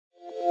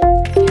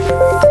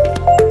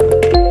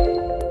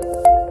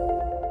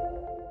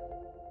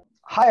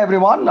Hi,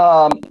 everyone.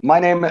 My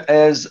name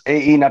is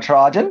AE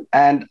Natarajan,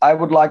 and I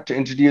would like to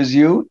introduce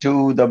you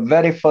to the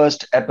very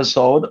first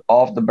episode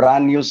of the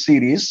brand new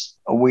series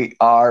we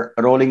are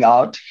rolling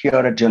out here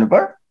at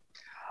Juniper.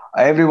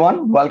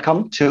 Everyone,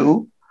 welcome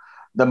to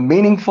the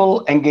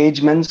Meaningful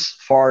Engagements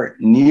for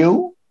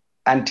New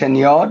and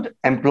Tenured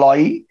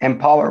Employee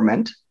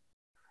Empowerment,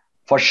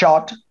 for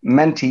short,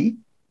 Mentee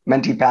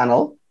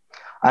panel.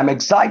 I'm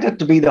excited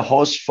to be the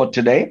host for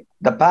today.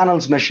 The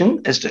panel's mission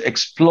is to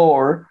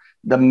explore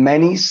the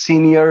many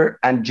senior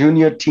and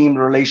junior team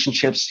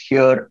relationships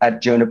here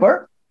at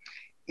Juniper.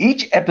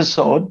 Each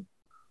episode,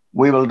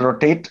 we will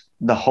rotate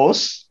the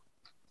hosts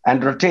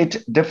and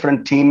rotate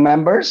different team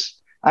members,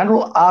 and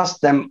we'll ask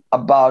them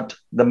about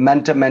the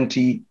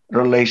mentor-mentee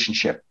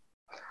relationship.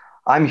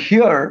 I'm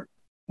here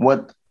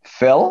with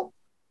Phil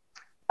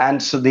and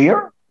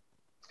Sudhir.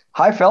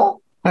 Hi,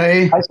 Phil.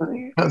 Hey, Hi,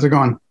 Sudhir. how's it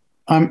going?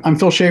 I'm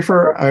Phil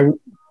Shafer. I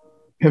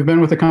have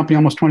been with the company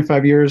almost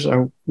 25 years.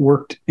 I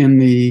worked in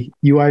the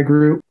UI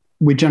group.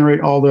 We generate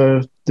all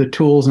the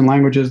tools and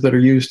languages that are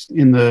used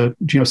in the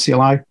Junos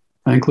CLI,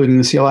 including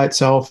the CLI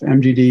itself,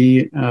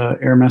 MGD,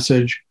 error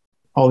message,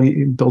 all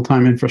the build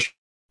time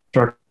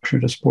infrastructure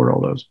to support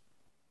all those.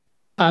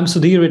 I'm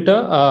Sudhir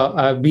Vitta.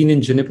 I've been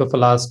in Juniper for the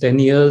last 10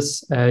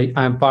 years.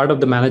 I'm part of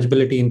the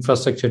manageability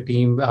infrastructure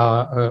team,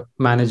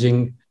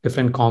 managing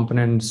different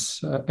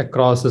components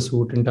across the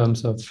suite in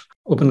terms of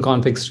open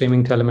config,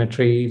 streaming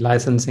telemetry,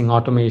 licensing,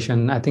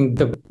 automation. I think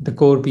the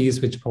core piece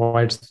which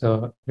provides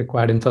the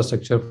required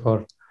infrastructure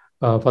for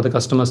the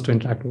customers to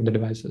interact with the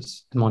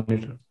devices and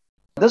monitor.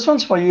 This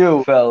one's for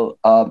you, Phil.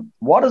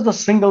 What is the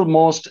single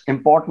most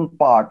important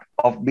part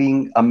of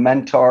being a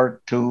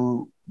mentor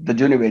to the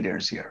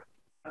Junivators here?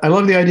 I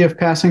love the idea of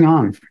passing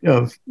on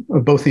of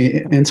both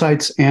the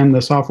insights and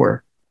the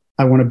software.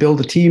 I want to build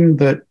a team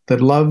that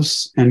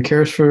loves and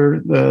cares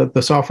for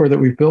the software that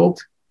we've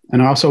built.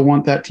 And I also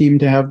want that team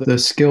to have the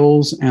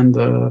skills and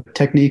the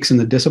techniques and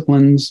the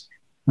disciplines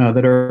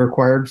that are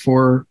required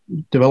for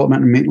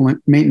development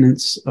and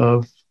maintenance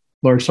of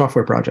large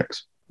software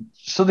projects.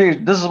 So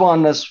this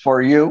one is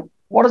for you.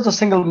 What is the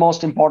single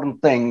most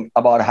important thing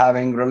about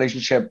having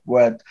relationship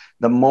with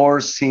the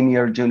more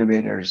senior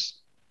Junivators?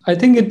 I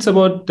think it's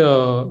about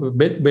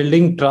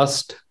building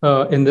trust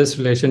in this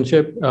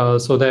relationship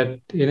so that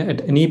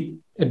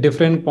at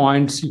different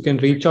points, you can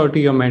reach out to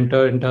your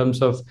mentor in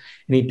terms of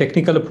any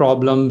technical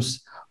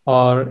problems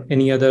or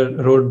any other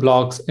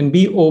roadblocks, and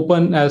be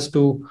open as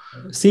to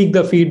seek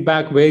the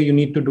feedback where you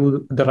need to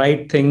do the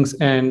right things.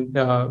 And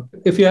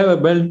if you have a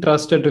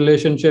well-trusted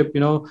relationship,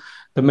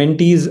 the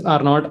mentees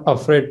are not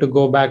afraid to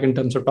go back in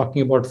terms of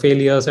talking about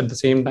failures. At the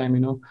same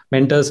time,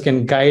 mentors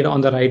can guide on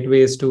the right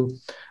ways to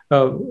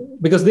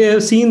because they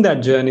have seen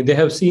that journey, they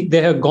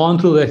have gone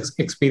through the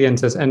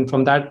experiences, and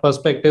from that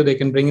perspective, they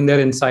can bring in their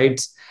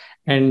insights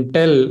and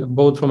tell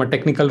both from a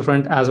technical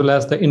front as well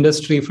as the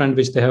industry front,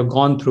 which they have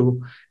gone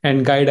through,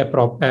 and guide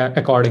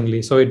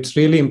accordingly. So it's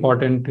really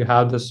important to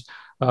have this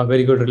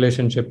very good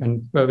relationship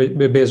and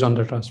based on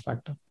the trust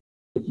factor.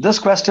 This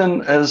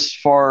question is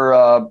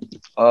for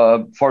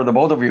the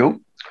both of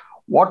you.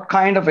 What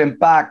kind of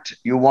impact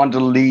you want to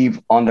leave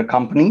on the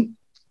company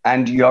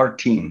and your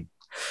team?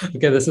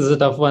 Okay, this is a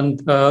tough one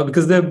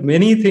because there are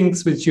many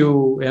things which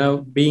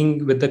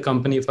being with the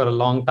company for a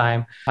long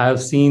time, I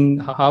have seen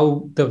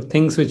how the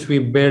things which we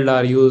build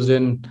are used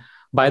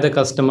by the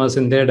customers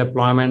in their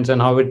deployments,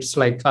 and how it's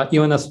like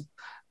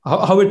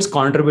how it's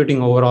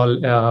contributing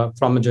overall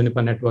from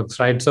Juniper Networks,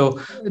 right? So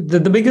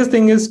the biggest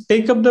thing is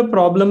take up the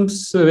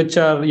problems which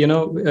are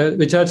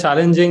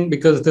challenging,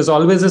 because there's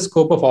always a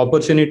scope of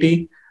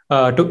opportunity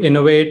to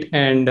innovate,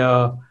 and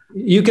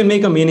you can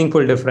make a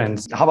meaningful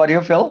difference. How about you,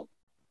 Phil?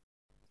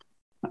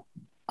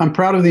 I'm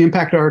proud of the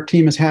impact our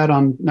team has had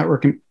on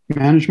network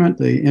management,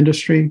 the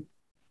industry,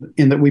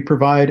 in that we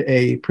provide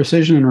a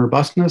precision and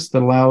robustness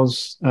that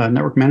allows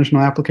network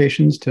management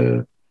applications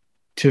to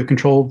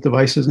control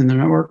devices in the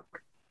network.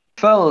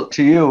 Phil,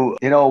 to you,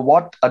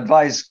 what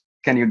advice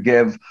can you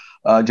give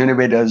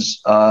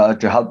Junivators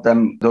to help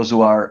them, those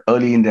who are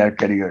early in their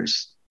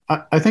careers?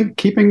 I think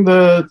keeping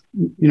the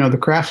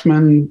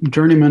craftsman,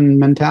 journeyman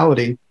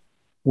mentality,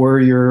 where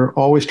you're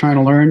always trying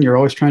to learn, you're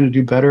always trying to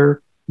do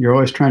better, you're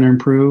always trying to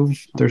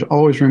improve. There's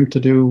always room to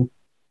do.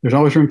 There's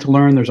always room to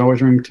learn. There's always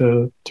room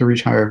to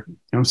reach higher.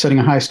 Setting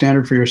a high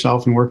standard for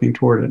yourself and working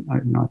toward it.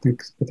 I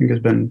think has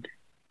been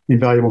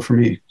invaluable for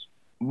me.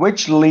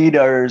 Which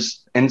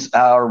leaders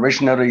or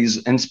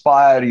visionaries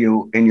inspire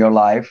you in your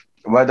life,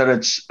 whether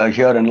it's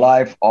here in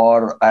life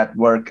or at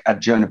work at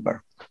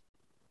Juniper,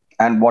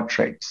 and what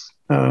traits?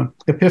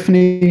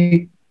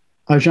 Epiphany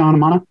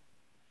Ajanamana,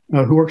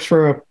 who works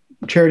for a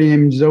charity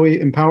named Zoe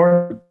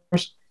Empowers.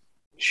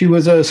 She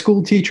was a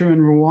school teacher in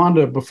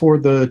Rwanda before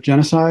the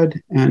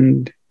genocide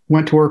and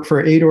went to work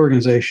for aid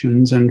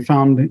organizations and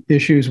found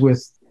issues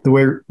with the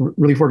way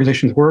relief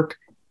organizations work.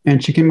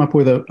 And she came up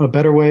with a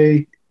better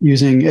way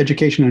using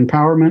education and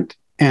empowerment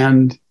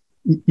and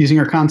using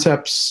our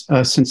concepts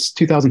since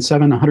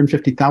 2007.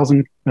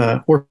 150,000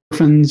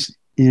 orphans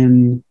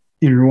in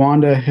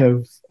Rwanda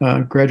have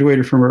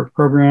graduated from our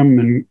program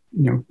and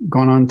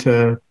gone on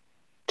to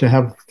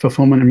have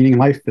fulfillment and meaning in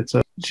life.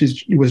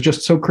 She was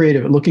just so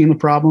creative at looking at the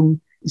problem,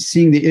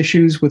 seeing the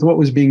issues with what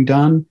was being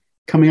done,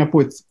 coming up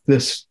with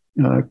this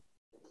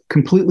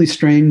completely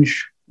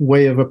strange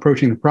way of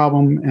approaching the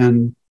problem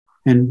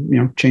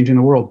and changing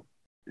the world.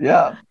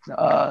 Yeah,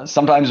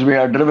 sometimes we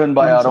are driven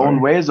by our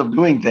own ways of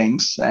doing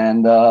things,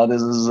 and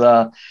this is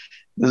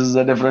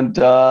a different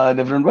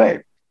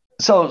way.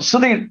 So,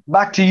 Sudhir,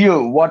 back to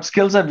you. What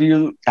skills have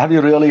you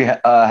really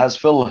has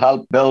Phil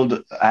helped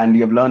build, and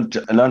you've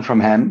learned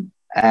from him?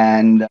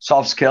 And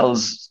soft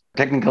skills,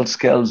 technical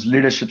skills,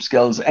 leadership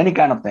skills, any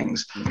kind of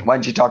things. Why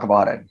don't you talk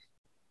about it?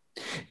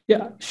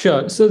 Yeah,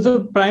 sure. So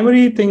the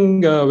primary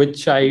thing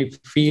which I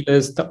feel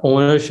is the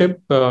ownership,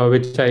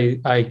 which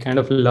I kind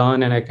of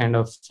learn and I kind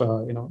of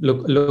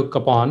look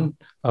upon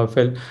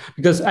Phil,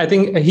 because I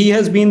think he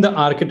has been the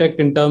architect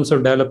in terms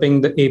of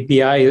developing the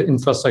API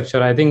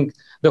infrastructure. I think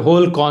the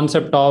whole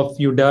concept of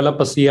you develop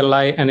a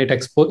CLI and it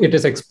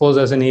is exposed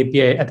as an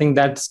API, I think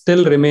that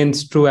still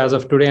remains true as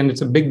of today, and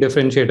it's a big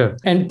differentiator.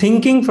 And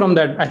thinking from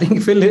that, I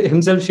think Phil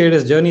himself shared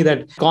his journey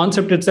that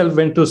concept itself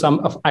went through some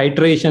of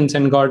iterations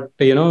and got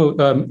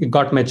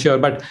mature.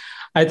 But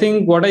I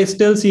think what I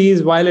still see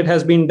is while it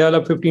has been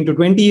developed 15 to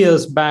 20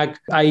 years back,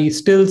 I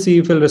still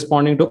see Phil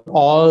responding to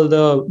all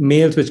the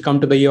mails which come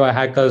to the UI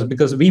hackers,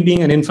 because we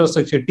being an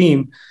infrastructure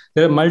team,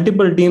 there are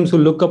multiple teams who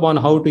look upon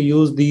how to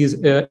use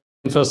these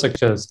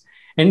infrastructures.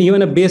 And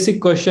even a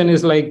basic question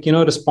is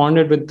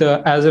responded with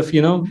as if,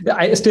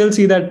 I still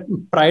see that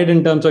pride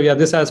in terms of,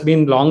 this has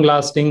been long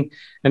lasting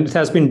and it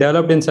has been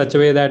developed in such a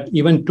way that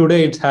even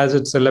today it has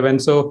its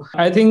relevance. So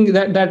I think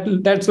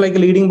that's like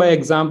leading by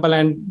example.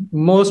 And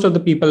most of the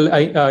people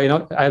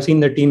I've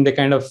seen the team, they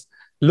kind of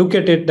look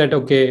at it that,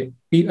 okay,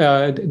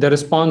 the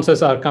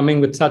responses are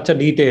coming with such a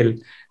detail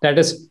that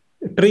is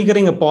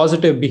triggering a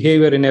positive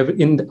behavior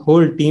in the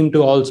whole team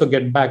to also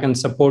get back and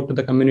support to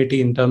the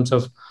community in terms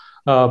of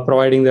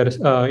providing their,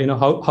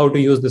 how to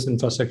use this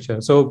infrastructure.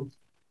 So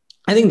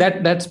I think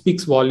that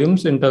speaks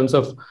volumes in terms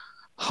of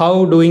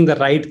how doing the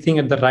right thing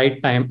at the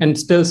right time and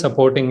still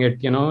supporting it,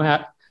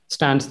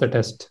 stands the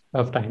test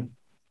of time.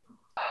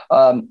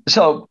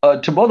 So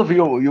to both of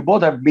you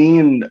both have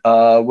been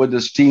with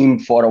this team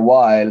for a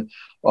while.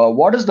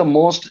 What is the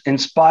most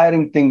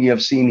inspiring thing you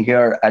have seen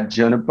here at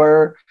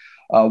Juniper?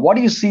 What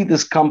do you see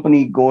this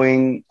company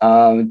going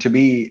to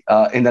be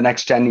in the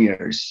next 10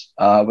 years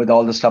with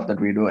all the stuff that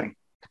we're doing?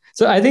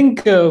 So I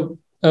think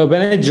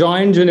when I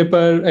joined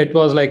Juniper, it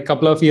was like a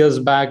couple of years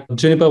back.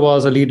 Juniper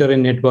was a leader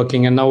in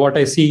networking. And now what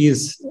I see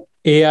is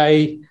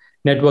AI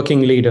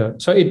networking leader.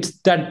 So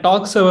that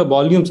talks about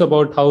volumes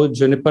about how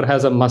Juniper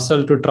has a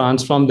muscle to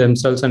transform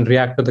themselves and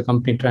react to the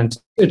company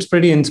trends. It's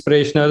pretty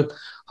inspirational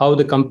how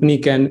the company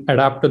can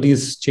adapt to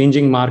these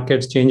changing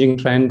markets, changing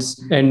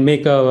trends, and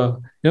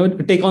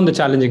take on the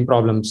challenging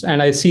problems.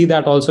 And I see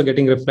that also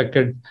getting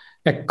reflected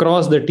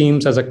across the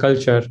teams as a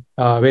culture,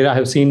 where I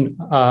have seen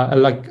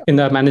like in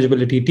the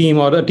manageability team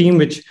or a team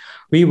which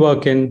we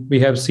work in, we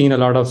have seen a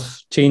lot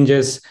of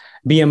changes,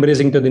 be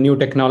embracing to the new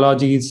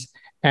technologies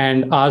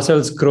and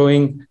ourselves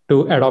growing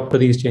to adapt to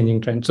these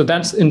changing trends. So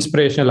that's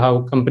inspirational how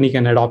a company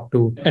can adapt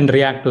to and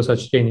react to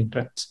such changing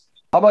trends.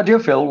 How about you,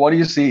 Phil? What do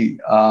you see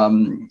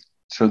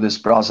through this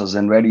process,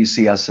 and where do you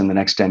see us in the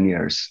next 10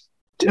 years?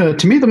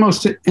 To me, the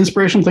most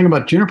inspirational thing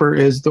about Juniper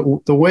is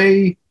the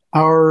way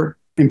our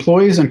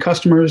employees and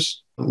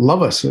customers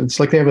love us. It's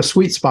like they have a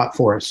sweet spot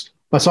for us,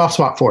 a soft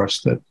spot for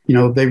us, that,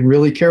 they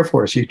really care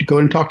for us. You go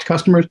and talk to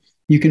customers,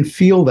 you can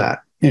feel that,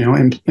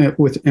 and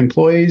with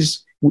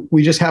employees,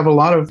 we just have a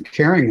lot of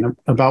caring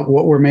about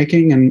what we're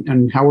making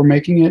and how we're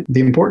making it, the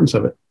importance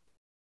of it.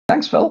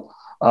 Thanks, Phil.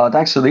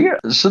 Thanks, Sudhir.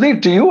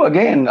 Sudhir, to you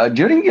again,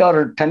 during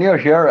your tenure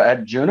here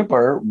at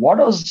Juniper, what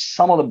is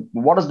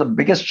the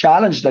biggest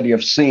challenge that you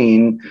have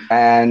seen,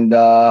 and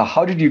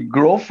how did you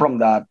grow from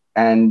that?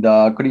 And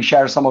could you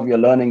share some of your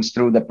learnings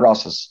through the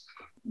process?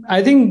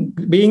 I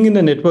think being in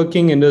the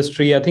networking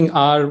industry, I think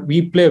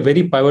we play a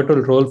very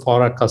pivotal role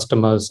for our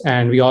customers,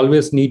 and we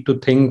always need to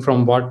think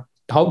from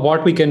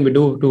what we can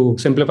do to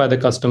simplify the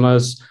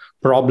customers'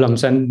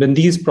 problems. And when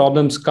these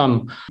problems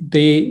come,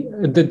 the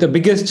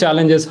biggest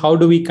challenge is how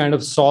do we kind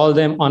of solve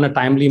them on a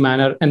timely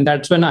manner? And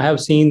that's when I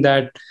have seen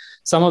that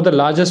some of the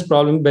largest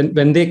problems,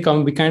 when they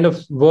come, we kind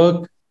of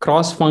work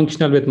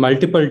cross-functional with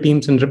multiple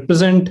teams and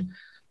represent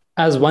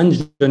as one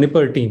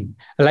Juniper team,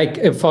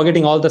 like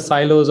forgetting all the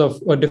silos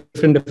of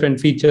different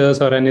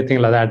features or anything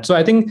like that. So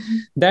I think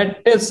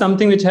that is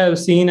something which I have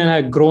seen and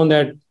I've grown,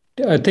 that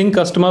think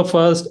customer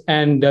first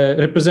and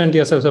represent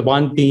yourself as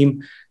one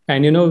team.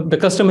 And, the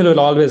customer will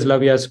always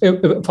love you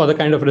for the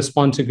kind of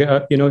response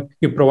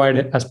you provide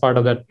as part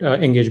of that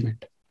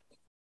engagement.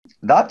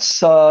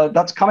 That's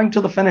coming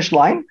to the finish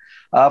line.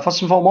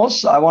 First and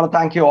foremost, I want to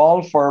thank you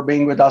all for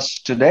being with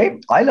us today.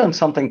 I learned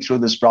something through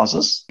this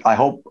process. I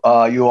hope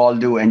you all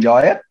do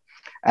enjoy it.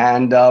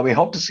 And we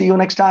hope to see you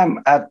next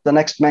time at the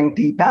next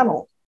M.E.N.T.E.E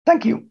panel.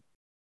 Thank you.